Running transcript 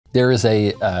There is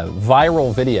a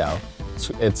viral video.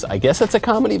 I guess it's a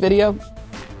comedy video.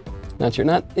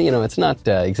 It's not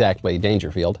exactly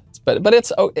Dangerfield, but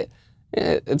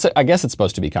I guess it's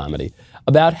supposed to be comedy,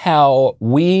 about how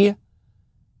we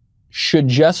should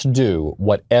just do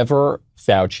whatever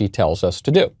Fauci tells us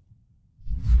to do.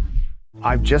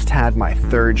 I've just had my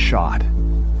third shot.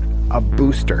 A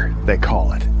booster, they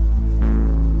call it.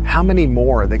 How many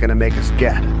more are they going to make us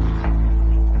get?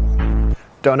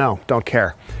 Don't know, don't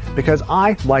care. Because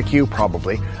I, like you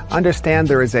probably, understand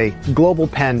there is a global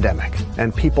pandemic,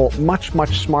 and people much,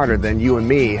 much smarter than you and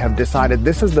me have decided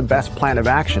this is the best plan of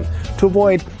action to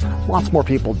avoid lots more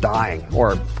people dying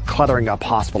or cluttering up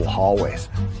hospital hallways.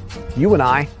 You and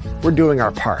I, we're doing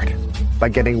our part by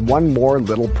getting one more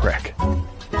little prick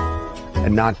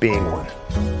and not being one.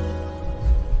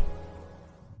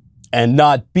 And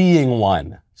not being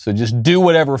one. So just do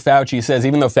whatever Fauci says,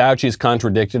 even though Fauci's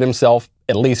contradicted himself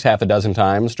at least half a dozen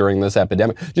times during this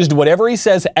epidemic. Just whatever he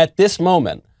says at this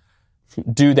moment,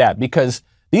 do that, because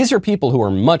these are people who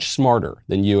are much smarter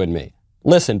than you and me.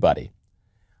 Listen, buddy,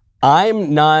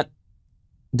 I'm not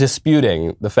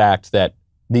disputing the fact that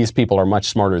these people are much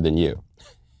smarter than you.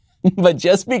 But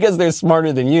just because they're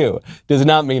smarter than you does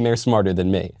not mean they're smarter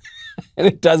than me. And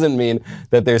it doesn't mean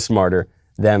that they're smarter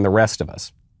than the rest of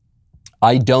us.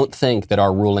 I don't think that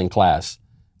our ruling class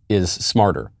is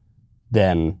smarter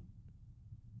than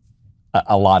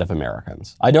a lot of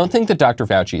Americans. I don't think that Dr.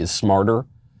 Fauci is smarter.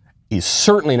 He's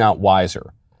certainly not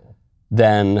wiser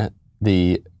than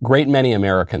the great many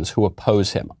Americans who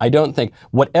oppose him. I don't think,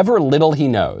 whatever little he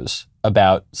knows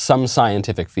about some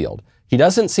scientific field, he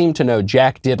doesn't seem to know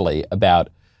jack diddly about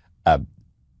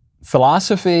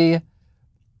philosophy,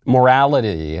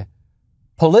 morality,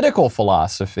 political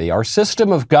philosophy, our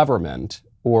system of government,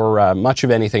 or much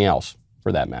of anything else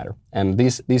for that matter. And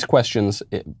these questions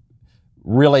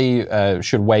really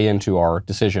should weigh into our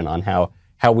decision on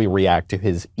how we react to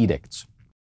his edicts.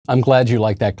 I'm glad you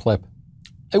liked that clip.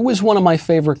 It was one of my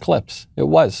favorite clips. It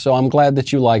was. So I'm glad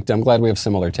that you liked it. I'm glad we have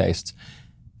similar tastes.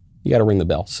 You got to ring the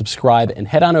bell, subscribe, and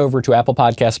head on over to Apple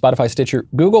Podcasts, Spotify, Stitcher,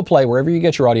 Google Play, wherever you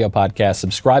get your audio podcasts.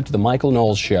 Subscribe to The Michael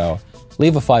Knowles Show.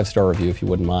 Leave a 5-star review if you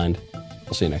wouldn't mind.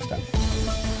 We'll see you next time.